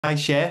Hi,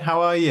 Cher.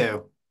 How are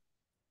you?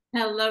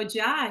 Hello,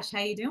 Josh. How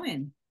you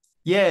doing?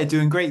 Yeah,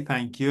 doing great,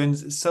 thank you.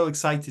 And so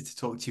excited to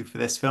talk to you for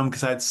this film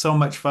because I had so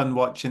much fun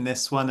watching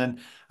this one, and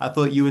I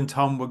thought you and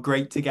Tom were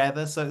great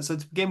together. So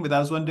to begin with, I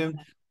was wondering,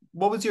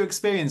 what was your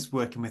experience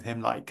working with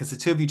him like? Because the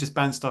two of you just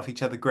bounced off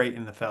each other great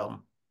in the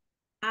film.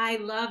 I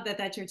love that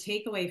that's your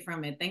takeaway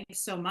from it.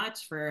 Thanks so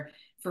much for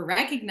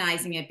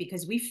recognizing it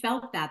because we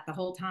felt that the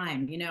whole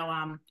time.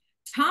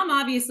 Tom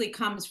obviously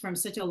comes from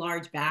such a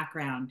large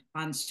background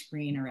on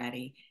screen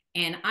already.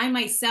 And I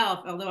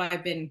myself, although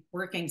I've been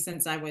working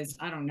since I was,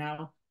 I don't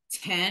know,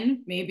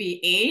 10,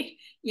 maybe 8,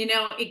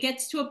 it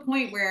gets to a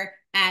point where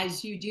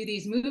as you do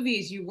these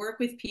movies, you work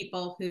with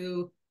people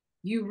who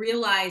you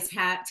realize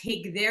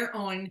take their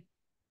own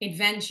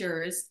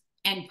adventures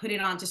and put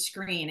it onto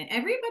screen. And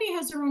everybody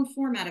has their own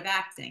format of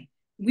acting.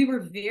 We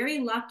were very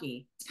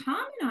lucky.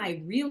 Tom and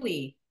I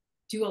really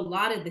do a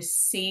lot of the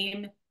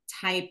same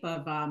type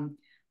of,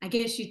 I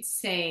guess you'd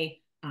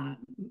say,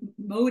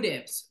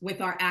 motives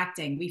with our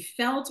acting. We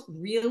felt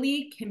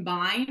really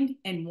combined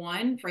and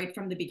one right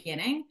from the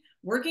beginning.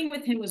 Working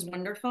with him was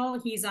wonderful.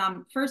 He's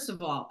first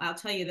of all, I'll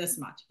tell you this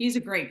much. He's a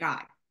great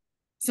guy.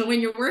 So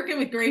when you're working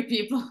with great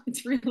people,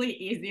 it's really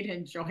easy to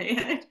enjoy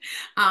it.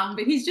 But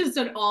he's just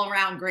an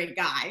all-around great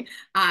guy.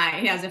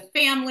 He has a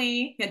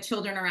family, he had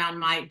children around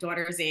my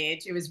daughter's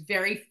age. It was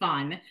very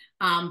fun.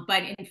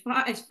 But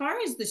as far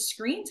as the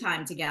screen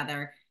time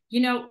together,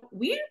 we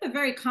have a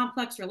very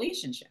complex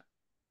relationship,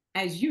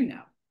 as you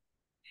know.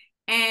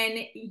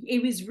 And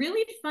it was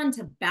really fun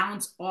to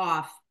bounce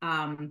off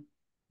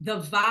the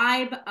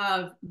vibe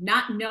of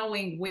not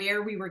knowing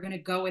where we were going to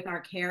go with our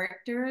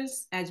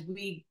characters as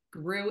we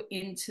grew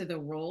into the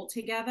role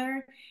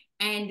together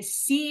and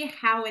see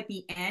how at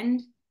the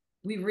end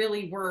we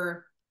really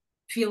were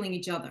feeling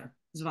each other's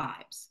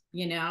vibes,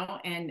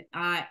 and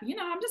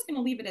I'm just going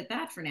to leave it at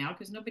that for now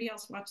because nobody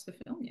else watched the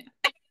film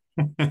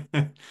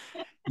yet.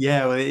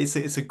 Yeah, well,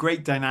 it's a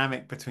great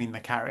dynamic between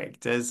the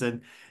characters,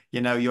 and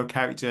your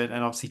character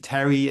and obviously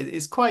Terry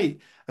is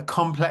quite a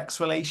complex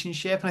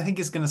relationship, and I think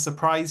it's going to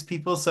surprise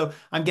people. So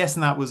I'm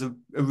guessing that was a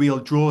real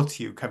draw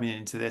to you coming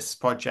into this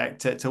project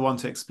to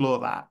want to explore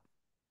that.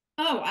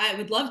 Oh, I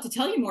would love to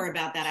tell you more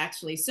about that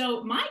actually.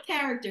 So, my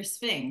character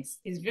Sphinx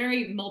is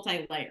very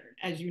multi layered,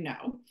 as you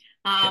know.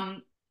 Yeah.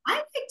 I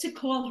like to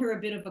call her a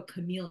bit of a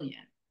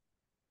chameleon.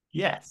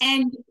 Yes.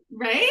 And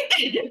right?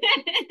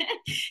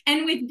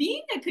 And with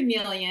being a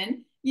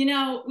chameleon, we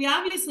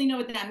obviously know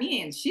what that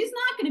means. She's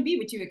not going to be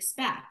what you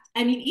expect.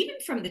 I mean, even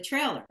from the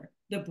trailer,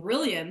 the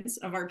brilliance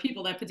of our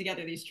people that put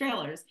together these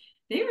trailers,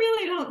 they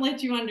really don't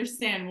let you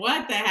understand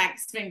what the heck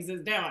Sphinx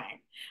is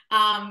doing.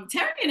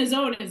 Terry on his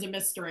own is a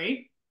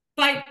mystery,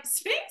 but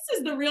Sphinx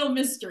is the real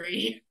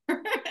mystery.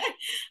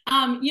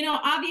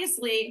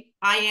 Obviously,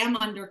 I am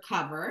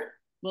undercover.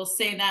 We'll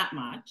say that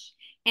much.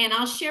 And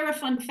I'll share a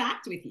fun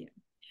fact with you.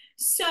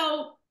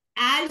 So,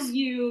 as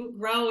you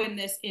grow in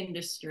this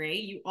industry,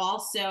 you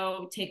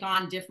also take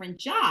on different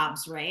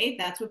jobs, right?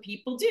 That's what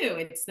people do.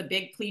 It's the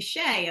big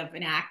cliche of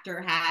an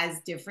actor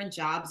has different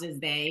jobs as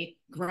they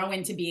grow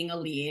into being a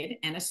lead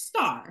and a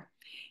star.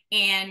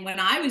 And when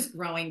I was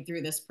growing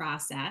through this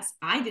process,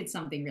 I did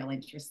something real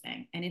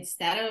interesting. And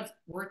instead of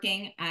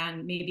working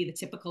on maybe the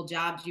typical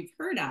jobs you've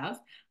heard of,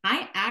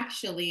 I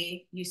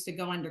actually used to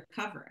go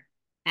undercover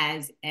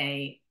as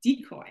a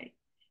decoy.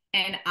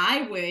 And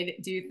I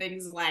would do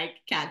things like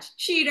catch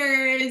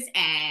cheaters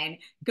and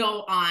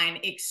go on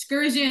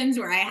excursions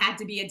where I had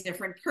to be a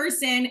different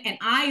person. And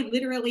I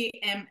literally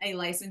am a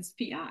licensed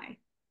PI.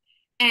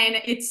 And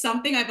it's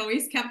something I've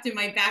always kept in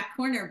my back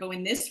corner. But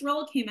when this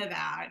role came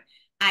about,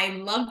 I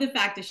love the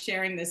fact of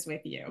sharing this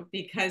with you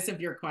because of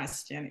your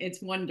question.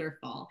 It's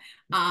wonderful.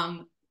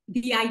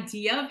 The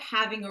idea of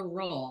having a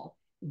role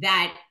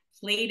that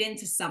played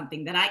into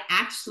something that I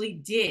actually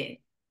did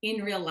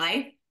in real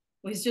life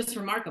was just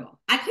remarkable.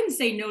 I couldn't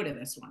say no to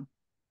this one.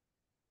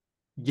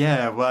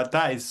 Yeah, well,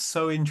 that is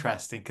so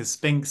interesting because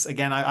Spinks,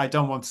 again, I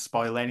don't want to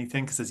spoil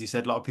anything because, as you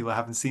said, a lot of people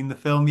haven't seen the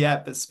film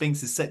yet, but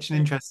Spinks is such an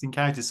interesting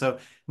character. So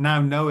now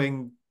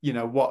knowing,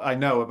 what I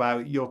know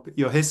about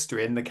your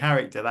history and the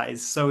character, that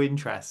is so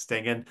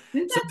interesting and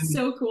Isn't that something.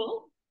 so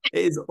cool?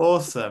 It is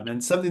awesome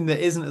and something that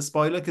isn't a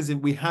spoiler because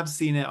we have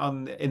seen it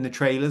on in the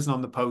trailers and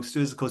on the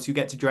posters. Of course, you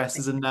get to dress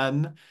as a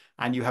nun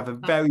and you have a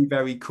very,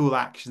 very cool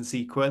action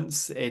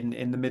sequence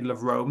in the middle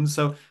of Rome.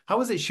 So how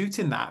was it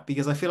shooting that?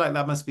 Because I feel like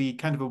that must be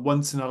kind of a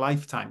once in a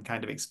lifetime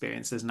kind of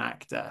experience as an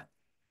actor.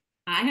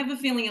 I have a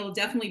feeling it will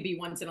definitely be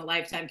once in a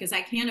lifetime because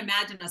I can't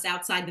imagine us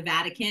outside the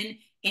Vatican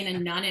in a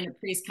nun and a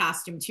priest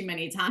costume too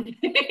many times.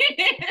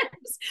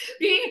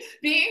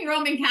 being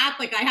Roman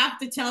Catholic, I have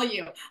to tell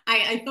you,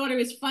 I thought it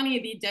was funny.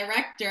 The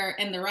director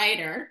and the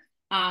writer,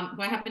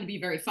 who I happen to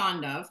be very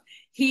fond of,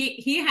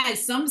 he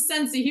has some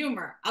sense of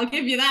humor. I'll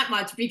give you that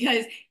much,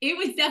 because it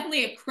was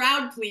definitely a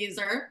crowd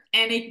pleaser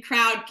and a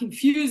crowd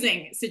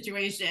confusing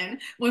situation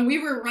when we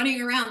were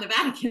running around the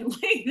Vatican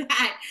like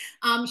that.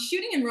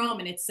 Shooting in Rome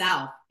in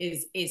itself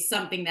is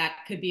something that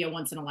could be a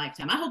once in a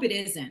lifetime. I hope it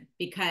isn't,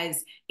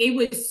 because it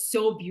was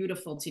so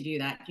beautiful to do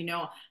that.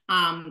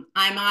 I'm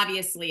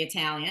obviously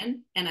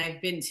Italian and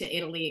I've been to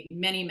Italy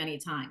many, many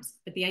times,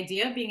 but the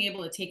idea of being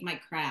able to take my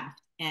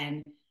craft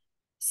and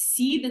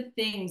see the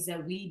things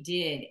that we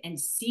did and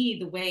see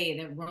the way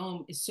that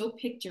Rome is so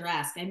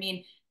picturesque. I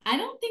mean, I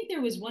don't think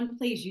there was one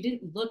place you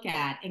didn't look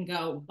at and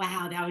go,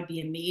 wow, that would be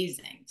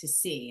amazing to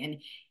see.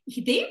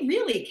 And they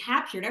really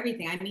captured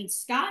everything. I mean,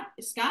 Scott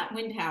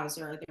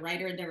Windhauser, the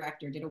writer and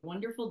director, did a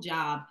wonderful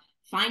job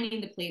finding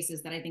the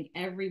places that I think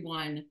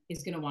everyone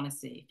is going to want to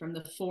see, from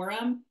the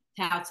Forum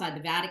to outside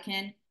the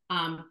Vatican.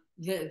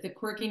 The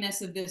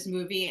quirkiness of this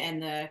movie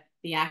and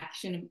the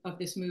action of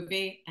this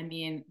movie. I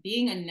mean,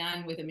 being a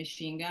nun with a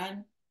machine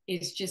gun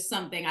is just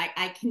something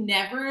I can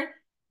never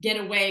get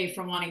away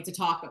from wanting to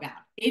talk about.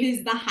 It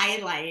is the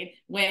highlight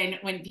when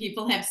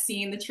people have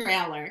seen the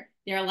trailer.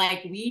 They're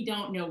like, we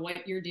don't know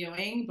what you're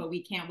doing, but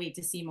we can't wait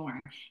to see more.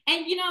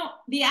 And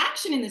the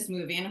action in this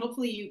movie, and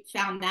hopefully you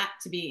found that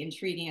to be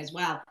intriguing as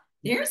well.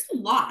 There's a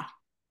lot.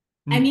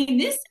 I Mm. mean,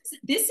 this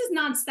is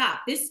nonstop.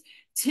 This,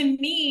 to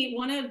me,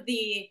 one of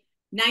the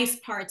nice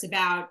parts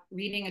about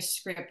reading a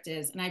script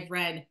is, and I've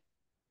read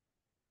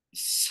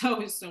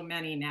so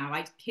many now,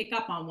 I pick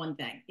up on one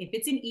thing. If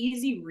it's an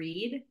easy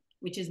read,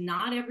 which is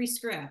not every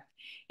script,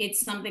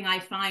 it's something I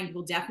find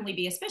will definitely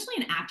be, especially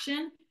in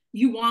action,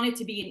 you want it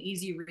to be an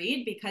easy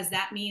read, because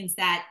that means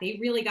that they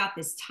really got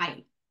this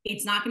tight.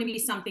 It's not going to be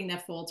something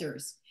that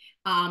falters.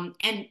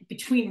 And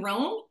between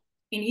Rome,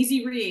 an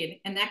easy read,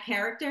 and that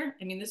character,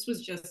 I mean, this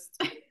was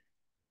just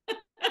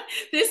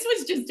this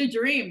was just a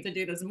dream to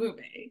do this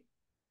movie.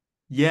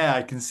 Yeah,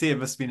 I can see it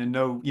must have been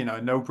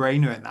a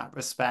no-brainer in that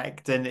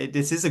respect. And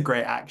this is a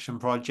great action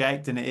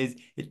project, and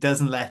it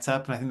doesn't let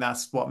up. And I think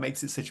that's what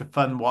makes it such a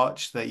fun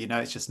watch, that,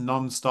 it's just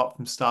non-stop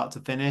from start to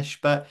finish.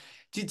 But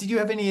did you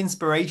have any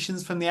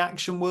inspirations from the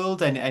action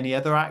world, and any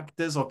other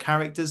actors or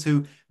characters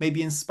who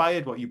maybe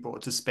inspired what you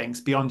brought to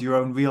Spinks beyond your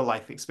own real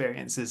life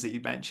experiences that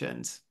you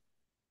mentioned?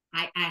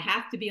 I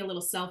have to be a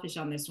little selfish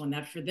on this one.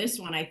 That for this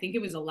one, I think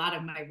it was a lot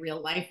of my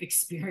real life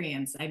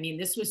experience. I mean,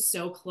 this was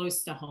so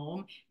close to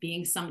home,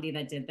 being somebody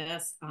that did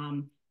this.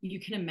 You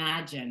can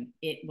imagine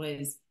it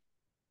was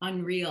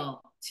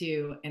unreal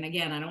to, and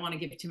again, I don't want to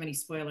give too many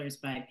spoilers,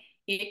 but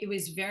it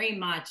was very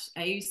much,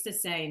 I used to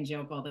say and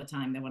joke all the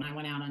time that when I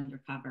went out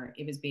undercover,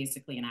 it was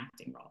basically an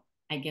acting role.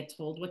 I'd get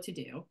told what to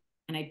do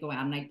and I'd go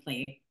out and I'd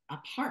play a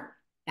part.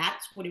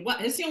 That's what it was.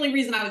 That's the only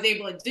reason I was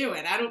able to do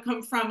it. I don't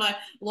come from a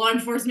law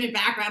enforcement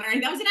background or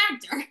anything. I was an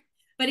actor,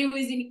 but it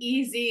was an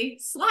easy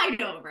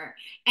slide over.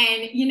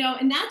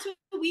 And that's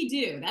what we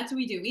do. That's what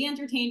we do. We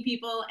entertain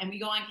people and we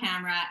go on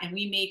camera and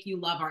we make you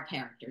love our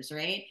characters,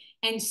 right?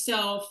 And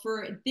so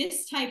for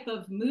this type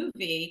of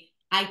movie,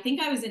 I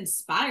think I was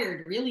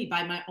inspired really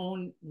by my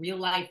own real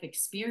life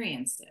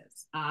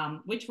experiences,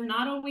 which were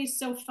not always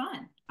so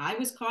fun. I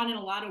was caught in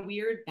a lot of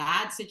weird,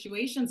 bad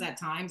situations at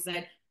times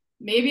that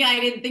maybe I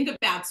didn't think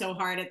about so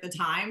hard at the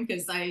time,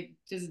 because I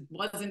just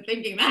wasn't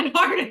thinking that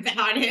hard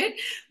about it.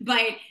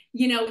 But,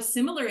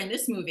 similar in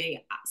this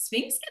movie,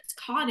 Sphinx gets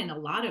caught in a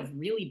lot of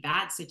really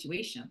bad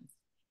situations.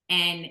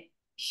 And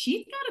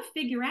she's got to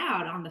figure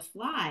out on the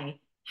fly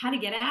how to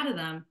get out of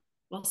them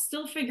while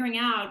still figuring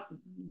out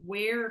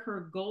where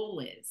her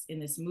goal is in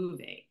this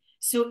movie.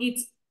 So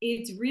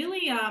it's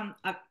really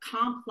a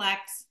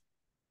complex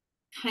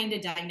kind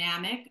of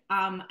dynamic.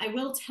 I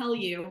will tell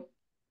you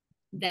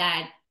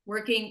that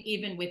working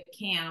even with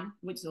Cam,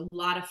 which is a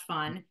lot of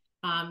fun.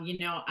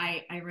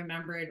 I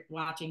remembered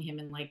watching him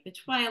in like the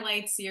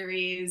Twilight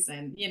series,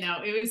 and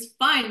it was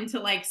fun to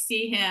like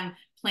see him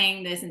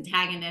playing this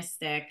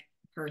antagonistic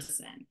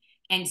person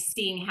and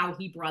seeing how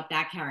he brought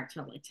that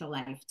character to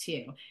life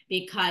too.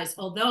 Because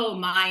although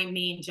my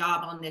main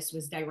job on this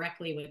was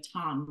directly with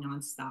Tom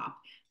nonstop,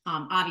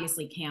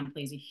 obviously Cam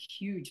plays a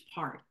huge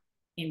part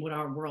in what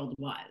our world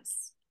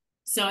was.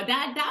 So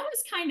that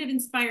was kind of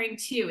inspiring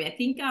too. I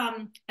think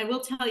I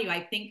will tell you,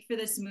 I think for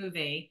this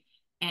movie,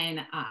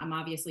 and I'm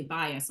obviously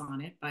biased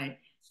on it, but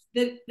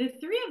the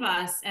three of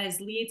us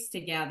as leads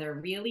together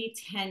really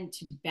tend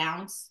to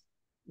bounce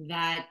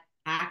that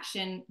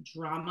action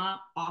drama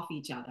off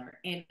each other,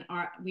 and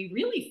we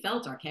really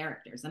felt our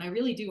characters, and I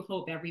really do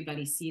hope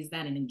everybody sees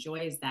that and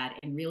enjoys that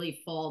and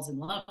really falls in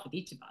love with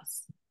each of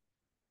us.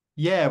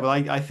 Yeah, well,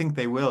 I think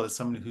they will, as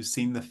someone who's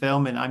seen the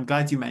film. And I'm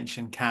glad you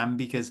mentioned Cam,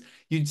 because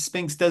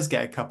Spinks does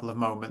get a couple of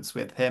moments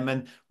with him.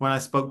 And when I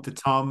spoke to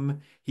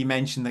Tom, he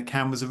mentioned that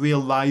Cam was a real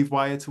live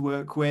wire to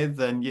work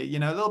with, and a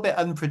little bit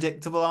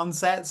unpredictable on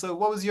set. So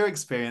what was your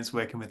experience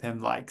working with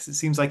him like? 'Cause it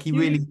seems like he He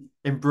really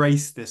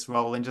embraced this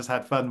role and just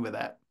had fun with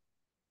it.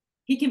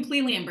 he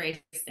completely embraced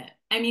it.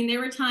 I mean,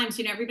 there were times,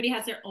 everybody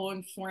has their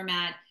own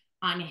format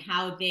on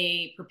how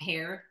they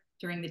prepare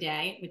during the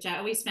day, which I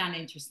always found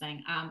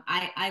interesting.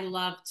 I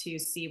love to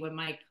see what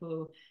my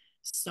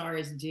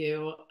stars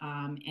do,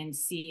 and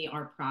see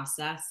our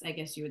process, I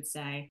guess you would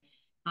say.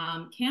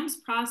 Cam's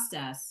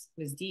process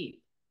was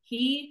deep.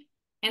 He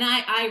and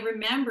I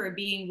remember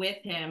being with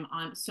him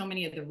on so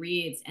many of the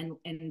reads and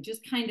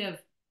just kind of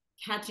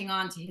catching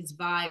on to his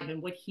vibe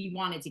and what he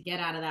wanted to get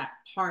out of that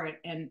part.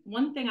 And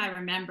one thing I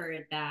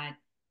remember that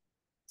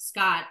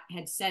Scott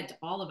had said to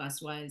all of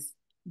us was,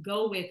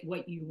 go with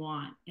what you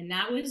want. And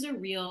that was a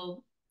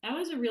real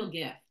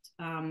gift.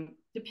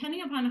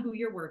 Depending upon who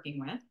you're working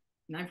with,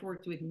 and I've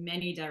worked with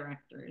many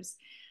directors.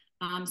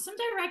 Some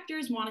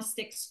directors want to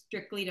stick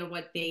strictly to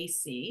what they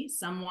see.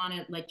 Some want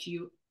to let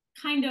you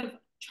kind of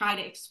try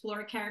to explore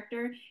a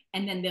character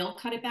and then they'll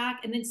cut it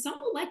back. And then some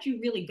will let you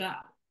really go.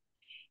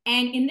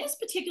 And in this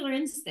particular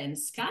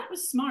instance, Scott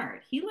was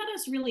smart. He let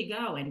us really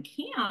go. And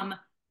Cam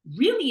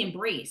really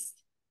embraced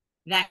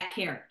that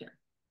character.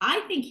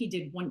 I think he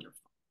did wonderful.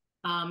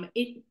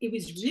 It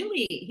was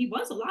really, he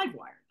was a live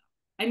wire.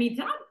 I mean,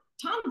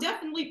 Tom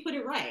definitely put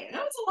it right.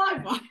 That was a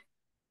live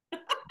wire.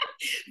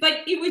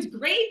 But it was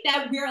great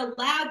that we're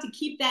allowed to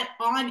keep that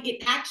on.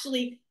 It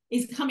actually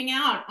is coming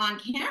out on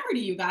camera to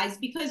you guys,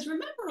 because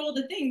remember all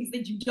the things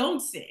that you don't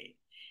see.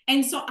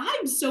 And so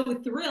I'm so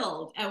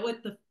thrilled at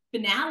what the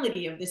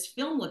finality of this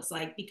film looks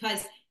like,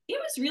 because it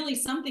was really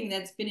something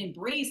that's been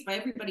embraced by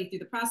everybody through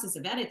the process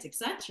of edits,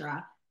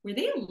 etc., where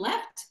they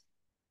left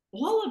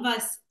all of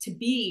us to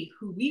be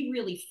who we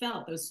really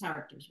felt those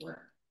characters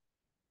were.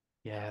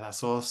 Yeah,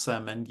 that's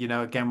awesome. And,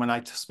 again, when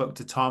I spoke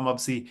to Tom,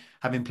 obviously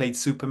having played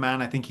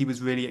Superman, I think he was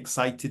really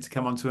excited to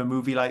come onto a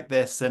movie like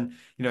this and,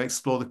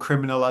 explore the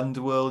criminal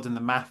underworld and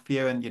the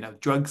mafia and,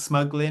 drug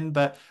smuggling.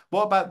 But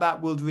what about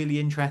that world really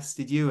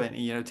interested you?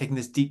 And, taking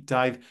this deep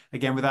dive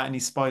again without any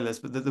spoilers,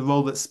 but the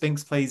role that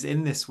Spinks plays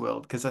in this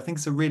world, because I think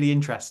it's a really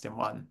interesting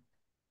one.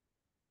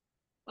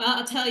 Well,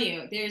 I'll tell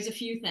you, there's a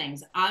few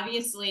things.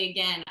 Obviously,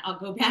 again, I'll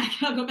go back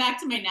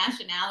to my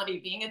nationality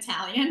being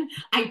Italian.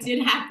 I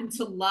did happen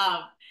to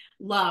love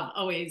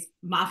always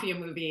mafia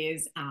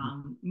movies,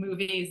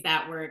 movies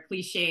that were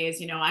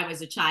cliches. I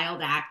was a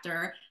child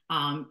actor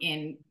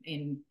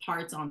in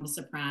parts on The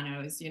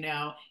Sopranos. It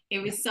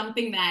Yeah. was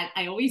something that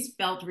I always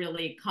felt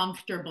really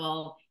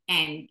comfortable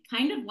and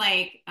kind of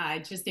like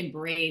just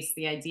embrace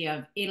the idea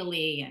of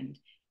Italy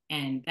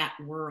and that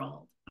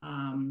world.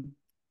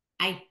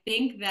 I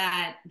think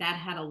that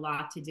had a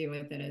lot to do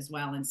with it as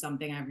well, and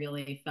something I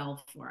really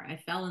fell for. I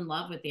fell in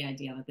love with the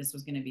idea that this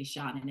was going to be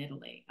shot in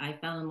Italy. I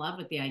fell in love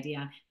with the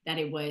idea that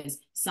it was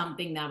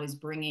something that was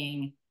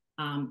bringing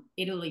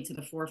Italy to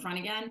the forefront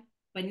again.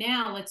 But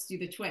now let's do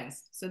the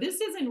twist. So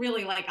this isn't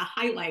really like a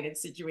highlighted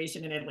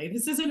situation in Italy.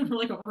 This isn't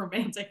really like a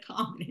romantic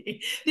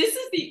comedy. This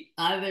is the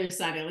other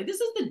side of Italy.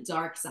 This is the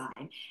dark side.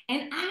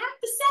 And I have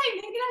to say,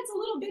 maybe that's a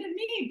little bit of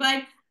me,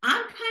 but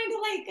I'm kind of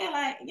like,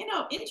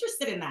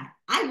 interested in that.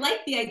 I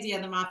like the idea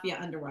of the mafia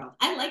underworld.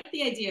 I like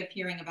the idea of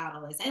hearing about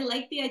all this. I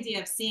like the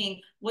idea of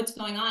seeing what's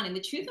going on. And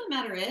the truth of the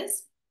matter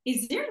is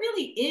there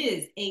really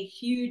is a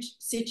huge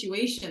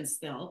situation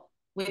still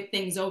with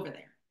things over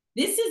there.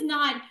 This is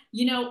not,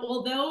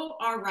 although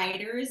our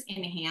writers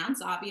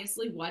enhance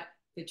obviously what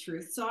the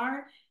truths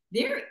are,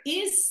 there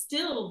is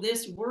still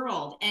this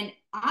world. And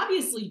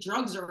obviously,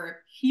 drugs are a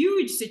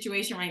huge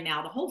situation right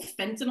now. The whole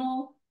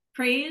fentanyl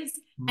craze.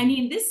 I Mm.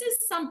 mean, this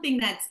is something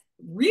that's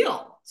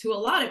real to a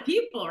lot of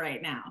people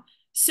right now.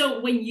 So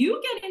when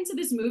you get into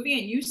this movie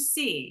and you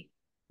see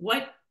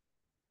what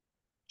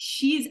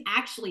she's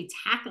actually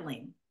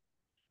tackling,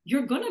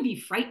 you're going to be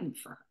frightened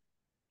for her,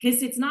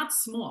 because it's not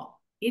small.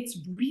 It's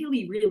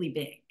really, really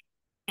big.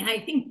 And I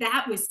think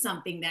that was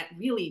something that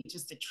really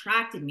just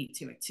attracted me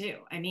to it too.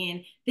 I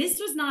mean, this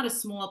was not a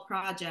small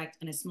project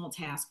and a small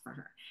task for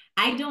her.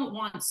 I don't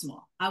want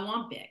small, I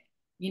want big.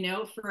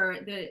 For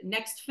the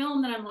next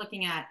film that I'm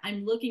looking at,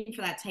 I'm looking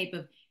for that type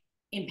of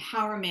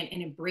empowerment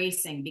and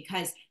embracing,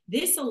 because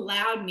this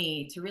allowed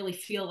me to really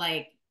feel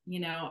like,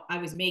 I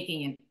was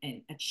making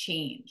a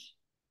change,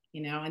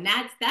 and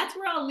that's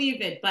where I'll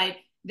leave it. But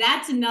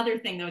that's another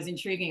thing that was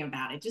intriguing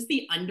about it. Just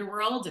the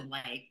underworld of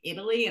like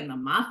Italy and the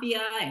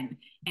mafia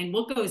and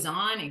what goes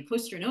on in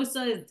Costa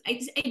Nostra.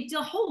 It's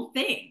the whole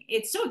thing.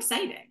 It's so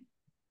exciting.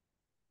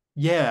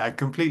 Yeah, I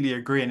completely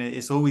agree, and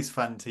it's always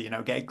fun to,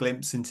 get a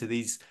glimpse into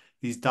these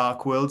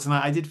dark worlds. And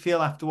I did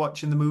feel after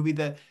watching the movie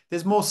that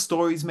there's more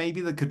stories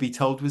maybe that could be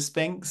told with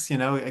Spinks.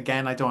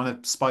 Again, I don't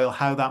want to spoil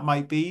how that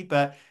might be,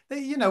 but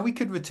we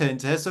could return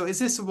to her. So is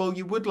this a role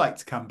you would like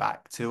to come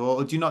back to,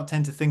 or do you not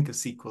tend to think of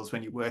sequels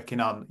when you're working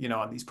on,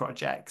 on these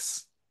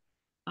projects?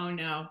 Oh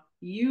no,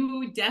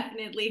 you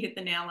definitely hit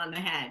the nail on the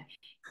head.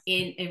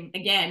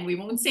 Again, we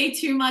won't say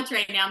too much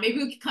right now. Maybe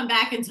we could come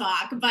back and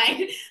talk. But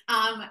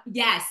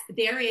yes,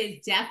 there is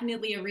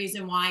definitely a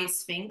reason why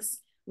Sphinx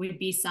would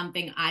be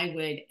something I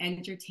would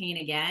entertain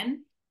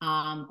again,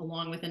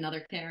 along with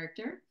another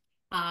character,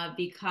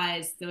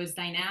 because those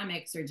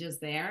dynamics are just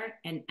there.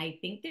 And I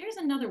think there's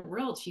another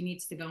world she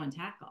needs to go and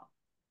tackle.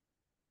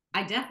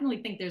 I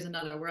definitely think there's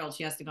another world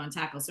she has to go and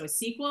tackle. So a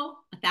sequel,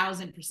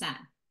 1,000%.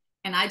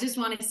 And I just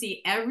want to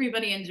see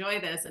everybody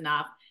enjoy this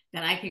enough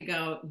that I could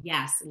go,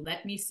 yes,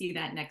 let me see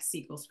that next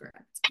sequel script.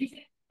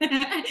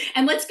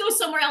 And let's go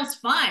somewhere else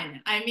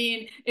fun. I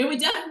mean, it would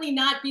definitely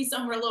not be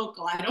somewhere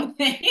local, I don't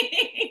think.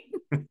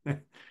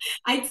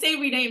 I'd say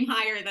we'd aim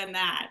higher than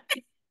that.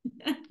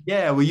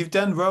 Yeah, well, you've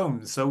done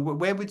Rome, so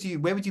where would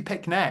you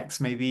pick next?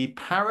 Maybe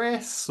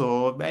Paris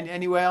or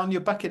anywhere on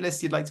your bucket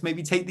list you'd like to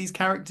maybe take these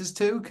characters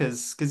to?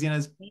 Because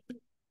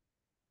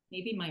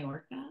Maybe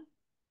Mallorca.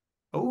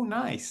 oh,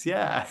 nice,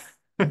 yeah.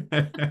 Give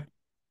me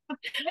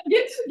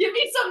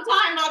some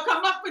time. I'll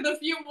come up with a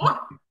few more.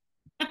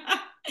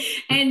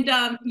 And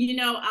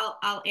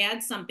I'll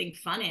add something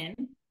fun in.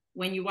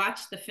 When you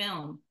watch the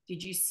film,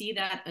 did you see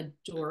that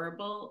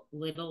adorable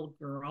little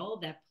girl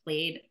that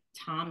played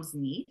Tom's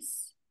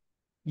niece?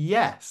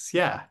 Yes,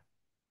 yeah.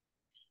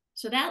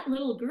 So that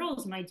little girl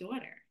is my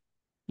daughter.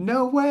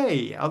 No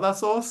way. Oh,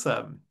 that's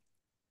awesome.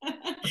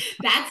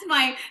 That's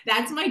my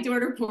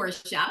daughter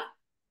Portia,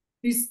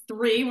 who's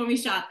 3 when we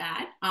shot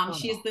that.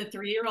 She is Oh. the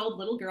 3-year-old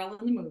little girl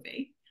in the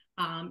movie.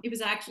 It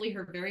was actually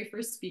her very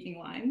first speaking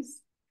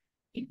lines.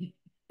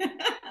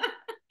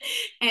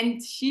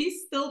 And she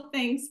still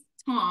thinks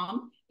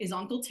Tom is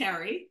Uncle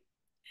Terry.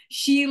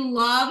 She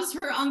loves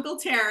her Uncle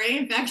Terry.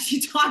 In fact, she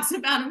talks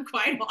about him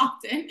quite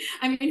often.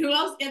 I mean, who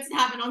else gets to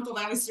have an uncle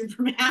that was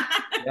Superman?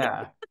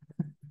 Yeah.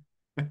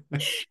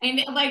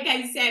 And like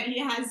I said, he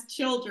has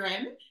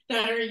children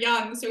that are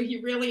young, so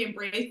he really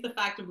embraced the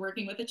fact of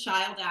working with a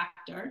child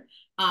actor.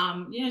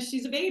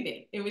 She's a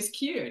baby. It was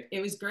cute.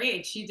 It was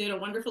great. She did a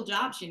wonderful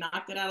job. She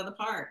knocked it out of the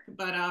park.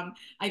 But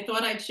I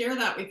thought I'd share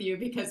that with you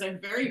because I'm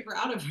very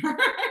proud of her.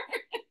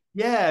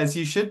 Yeah, as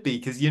you should be,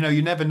 because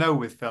you never know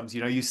with films.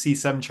 You see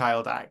some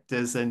child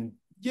actors and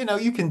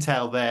you can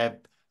tell they're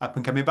up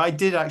and coming. But I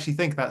did actually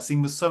think that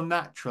scene was so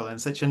natural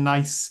and such a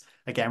nice,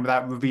 again,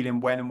 without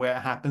revealing when and where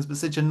it happens, but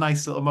such a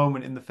nice little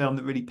moment in the film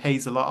that really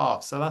pays a lot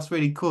off. So that's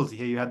really cool to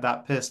hear you had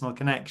that personal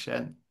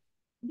connection.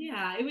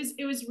 Yeah,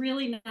 it was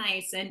really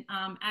nice. And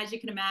as you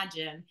can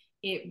imagine,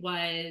 it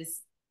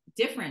was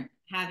different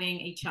having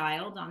a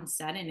child on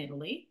set in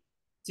Italy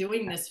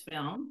doing this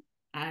film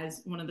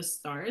as one of the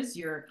stars.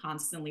 You're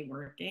constantly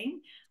working.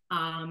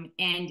 And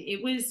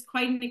it was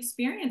quite an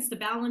experience to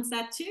balance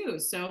that too.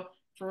 So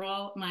for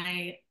all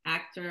my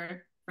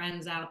actor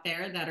friends out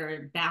there that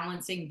are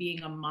balancing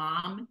being a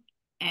mom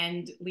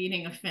and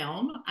leading a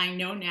film, I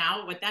know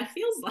now what that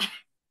feels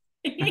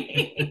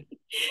like.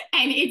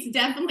 And it's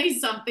definitely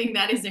something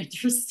that is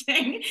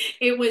interesting.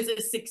 It was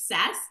a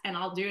success, and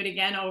I'll do it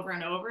again over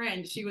and over.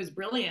 And she was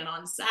brilliant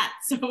on set,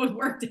 so it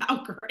worked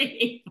out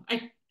great.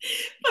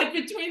 But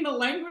between the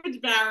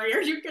language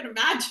barrier, you can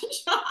imagine,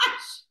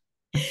 Josh,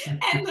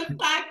 and the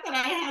fact that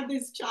I had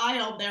this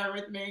child there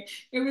with me,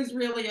 it was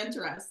really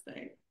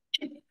interesting.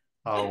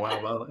 Oh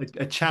wow, well,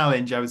 a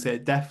challenge, I would say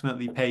it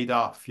definitely paid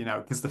off,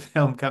 because the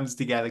film comes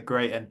together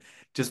great. And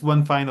just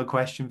one final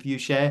question for you,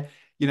 Cher.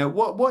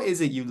 What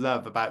is it you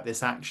love about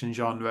this action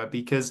genre?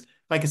 Because,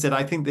 like I said,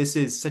 I think this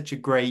is such a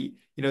great,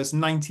 it's a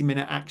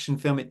 90-minute action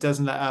film. It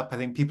doesn't let up. I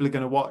think people are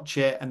going to watch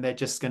it and they're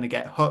just going to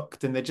get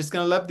hooked and they're just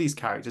going to love these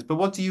characters. But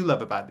what do you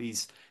love about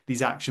these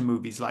action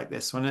movies like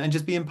this one and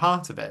just being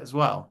part of it as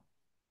well?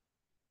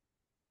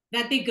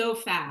 That they go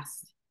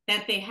fast,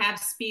 that they have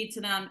speed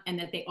to them, and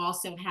that they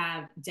also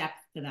have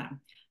depth to them.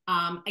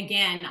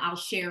 Again, I'll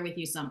share with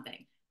you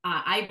something.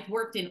 I've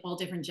worked in all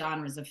different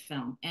genres of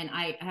film, and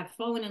I have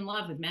fallen in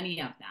love with many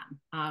of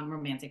them.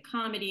 Romantic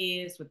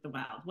comedies with The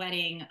Wild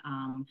Wedding.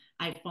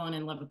 I've fallen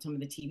in love with some of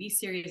the TV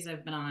series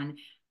I've been on.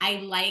 I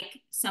like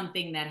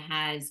something that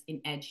has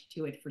an edge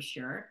to it for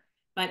sure,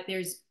 but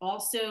there's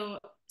also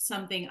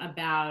something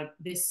about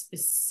this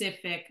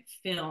specific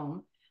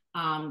film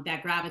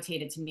that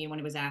gravitated to me when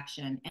it was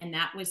action. And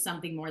that was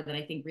something more that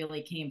I think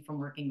really came from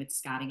working with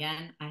Scott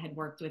again. I had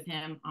worked with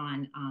him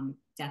on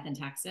Death in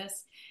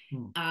Texas.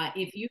 Hmm.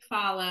 If you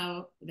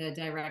follow the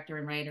director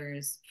and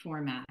writer's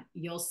format,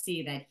 you'll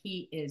see that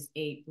he is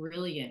a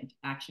brilliant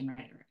action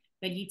writer.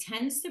 But he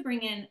tends to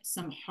bring in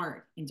some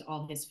heart into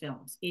all his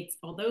films. It's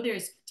although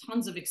there's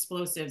tons of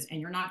explosives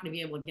and you're not going to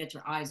be able to get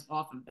your eyes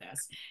off of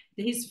this,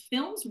 his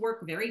films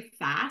work very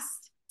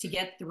fast to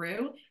get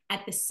through.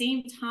 At the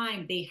same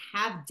time, they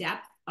have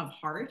depth of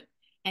heart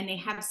and they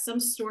have some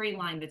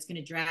storyline that's going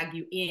to drag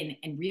you in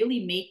and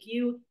really make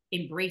you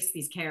embrace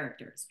these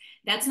characters.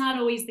 That's not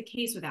always the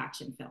case with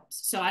action films.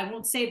 So I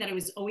won't say that it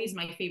was always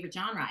my favorite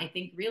genre. I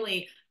think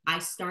really I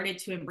started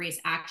to embrace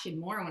action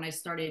more when I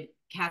started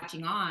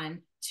catching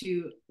on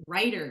to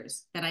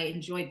writers that I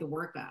enjoyed the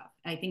work of.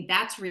 I think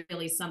that's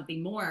really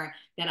something more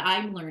that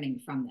I'm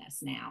learning from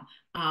this now.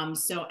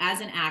 So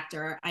as an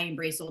actor, I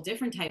embrace all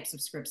different types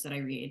of scripts that I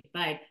read,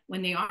 but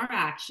when they are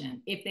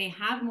action, if they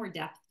have more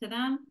depth to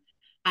them,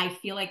 I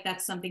feel like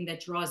that's something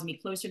that draws me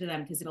closer to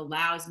them because it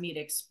allows me to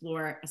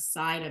explore a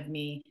side of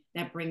me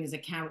that brings a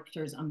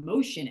character's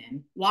emotion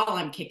in while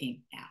I'm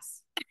kicking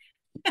ass.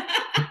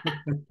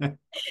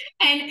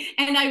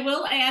 And I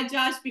will add,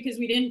 Josh, because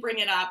we didn't bring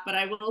it up, but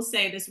I will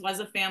say this was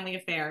a family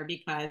affair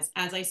because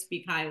as I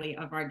speak highly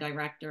of our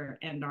director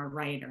and our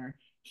writer,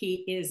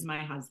 he is my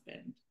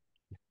husband.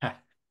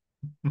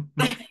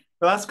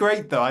 Well, that's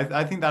great though.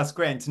 I think that's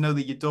great. And to know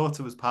that your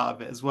daughter was part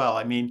of it as well.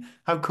 I mean,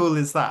 how cool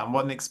is that? And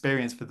what an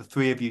experience for the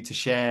three of you to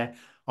share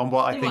on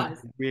what I It think was.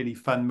 is a really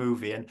fun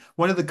movie. And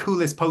one of the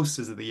coolest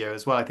posters of the year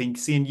as well. I think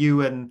seeing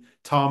you and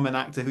Tom, an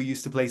actor who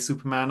used to play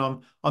Superman,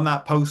 on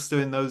that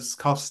poster in those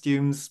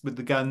costumes with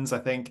the guns, I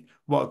think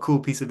what a cool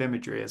piece of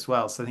imagery as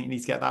well. So I think you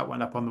need to get that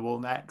one up on the wall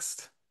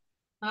next.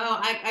 Oh,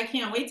 I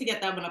can't wait to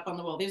get that one up on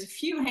the wall. There's a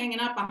few hanging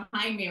up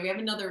behind me. We have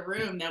another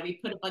room that we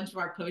put a bunch of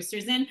our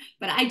posters in,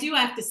 but I do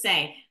have to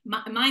say,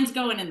 mine's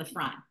going in the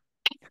front.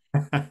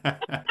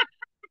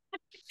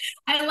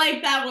 I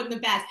like that one the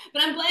best.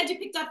 But I'm glad you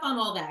picked up on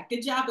all that.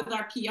 Good job with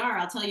our PR.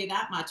 I'll tell you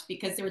that much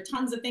because there were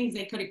tons of things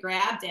they could have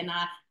grabbed, and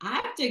I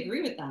have to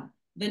agree with them.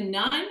 The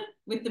nun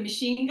with the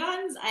machine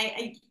guns,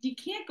 you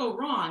can't go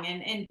wrong.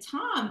 And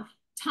Tom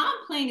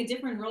playing a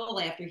different role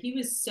after he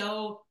was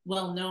so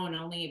well known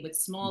only with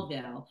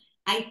Smallville.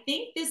 I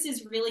think this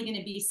is really going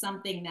to be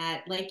something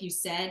that, like you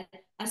said,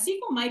 a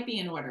sequel might be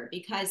in order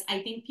because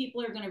I think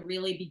people are going to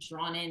really be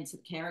drawn into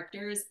the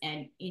characters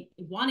and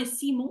want to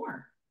see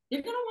more.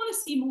 They're going to want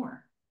to see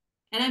more.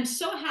 And I'm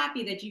so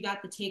happy that you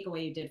got the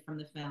takeaway you did from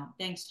the film.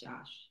 Thanks,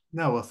 Josh.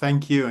 No, well,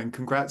 thank you and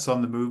congrats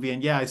on the movie.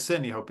 And yeah, I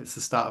certainly hope it's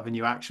the start of a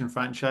new action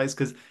franchise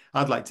because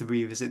I'd like to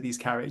revisit these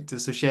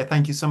characters. So, Cher,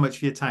 thank you so much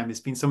for your time. It's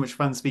been so much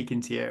fun speaking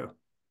to you.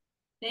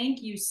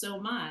 Thank you so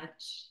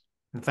much.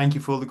 And thank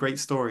you for all the great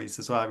stories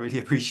as well. I really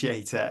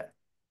appreciate it.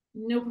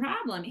 No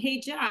problem. Hey,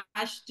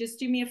 Josh, just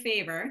do me a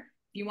favor. If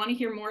you want to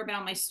hear more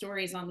about my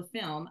stories on the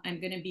film, I'm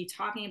going to be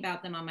talking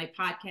about them on my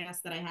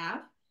podcast that I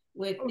have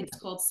with Oh, it's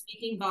called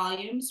Speaking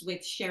Volumes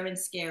with Sharon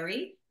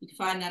Scary. You can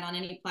find that on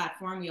any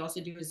platform. We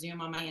also do a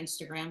Zoom on my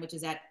Instagram, which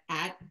is at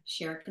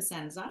Cher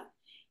Cosenza.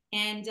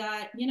 And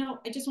I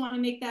just want to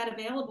make that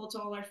available to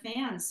all our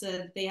fans. So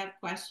if they have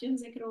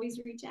questions, they could always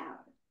reach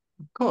out.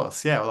 of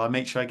course. Yeah. Well, I'll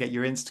make sure I get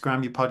your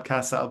Instagram, your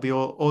podcast. That'll be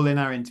all in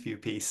our interview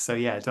piece. So,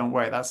 yeah, don't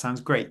worry. That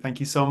sounds great.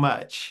 Thank you so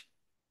much.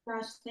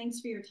 Josh,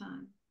 thanks for your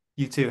time.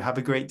 You too. Have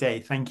a great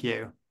day. Thank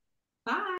you. Bye.